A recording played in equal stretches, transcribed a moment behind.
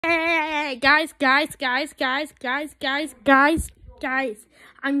Hey, guys,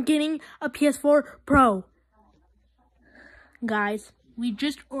 I'm getting a PS4 Pro. Guys, we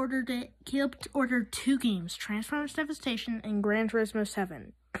just ordered it. Caleb ordered 2 games, Transformers Devastation and Gran Turismo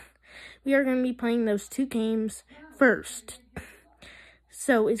 7. We are going to be playing those 2 games first.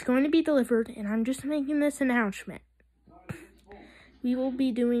 So, it's going to be delivered, and I'm just making this announcement. We will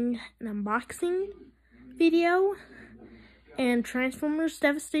be doing an unboxing video and Transformers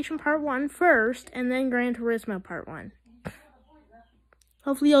Devastation Part 1 first, and then Gran Turismo Part 1.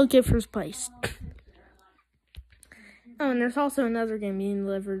 Hopefully you'll get first place. Oh, and there's also another game being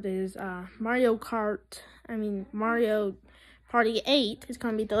delivered. Is Mario Party 8 is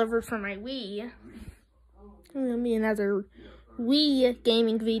going to be delivered for my Wii. It's going to be another Wii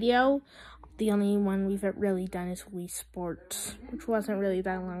gaming video. The only one we've really done is Wii Sports, which wasn't really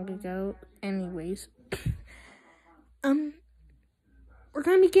that long ago anyways. We're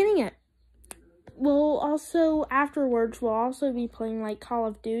going to be getting it. Afterwards, we'll also be playing, like, Call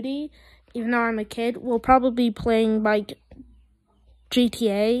of Duty. Even though I'm a kid, we'll probably be playing, like,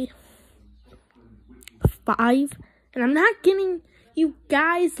 GTA 5. And I'm not getting, you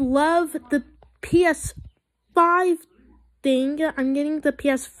guys love the PS5 thing. I'm getting the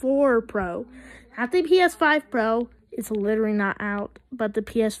PS4 Pro. Not the PS5 Pro. It's literally not out. But the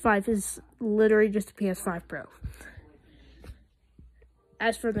PS5 is literally just the PS5 Pro.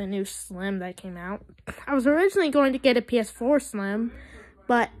 As for the new Slim that came out, I was originally going to get a PS4 Slim,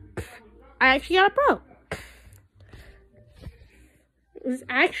 but I actually got a Pro.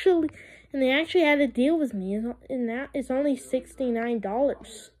 They actually had a deal with me, and that is only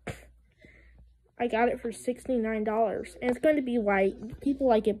 $69. I got it for $69, and it's going to be white. People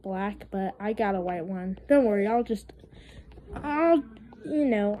like it black, but I got a white one. Don't worry, I'll just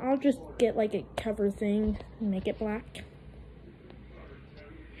get like a cover thing and make it black.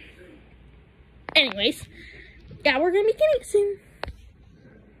 Anyways, yeah, we're gonna be getting it soon.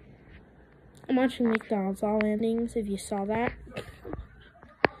 I'm watching McDonald's All Endings, if you saw that.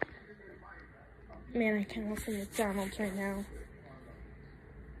 Man, I can't listen to McDonald's right now.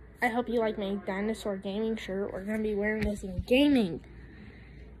 I hope you like my dinosaur gaming shirt. We're gonna be wearing this in gaming.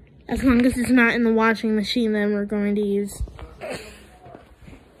 As long as it's not in the washing machine, then we're going to use.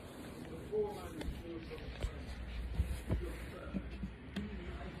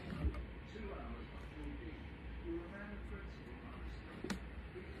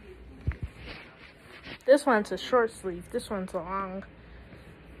 This one's a short sleeve. This one's a long.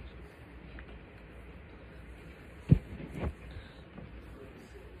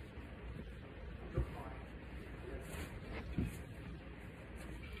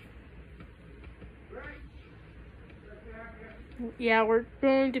 Yeah, we're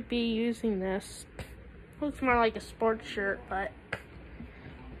going to be using this. Looks more like a sports shirt, but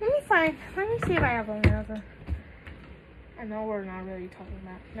let me see if I have another. I know we're not really talking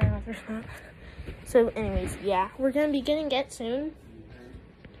about. No, there's not. So, anyways, yeah, we're gonna be getting it soon.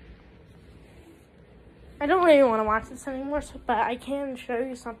 I don't really want to watch this anymore, but I can show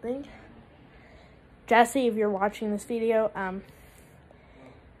you something. Jesse, if you're watching this video,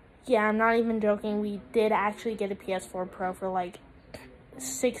 yeah, I'm not even joking. We did actually get a PS4 Pro for like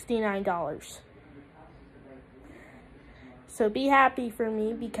 $69. So be happy for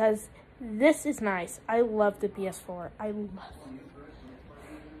me because this is nice. I love the PS4. I love it.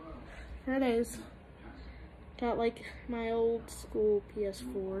 There it is. Got like my old school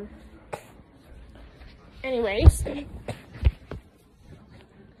PS4. Anyways.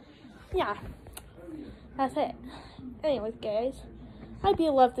 Yeah. That's it. Anyways, guys. I hope you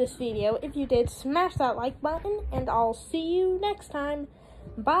loved this video. If you did, smash that like button. And I'll see you next time.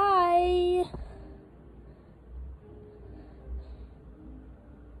 Bye.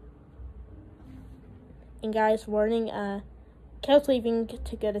 And guys, warning, Cal's leaving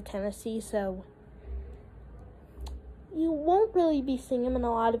to go to Tennessee, so you won't really be seeing him in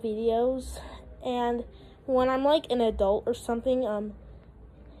a lot of videos. And when I'm like an adult or something,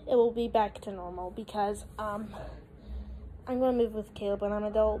 it will be back to normal because I'm going to move with Caleb when I'm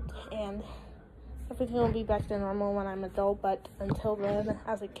adult, and everything will be back to normal when I'm adult. But until then,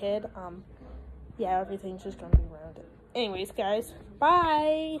 as a kid, yeah, everything's just going to be ruined. Anyways, guys,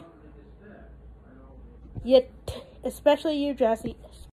 bye. Especially you, Jesse.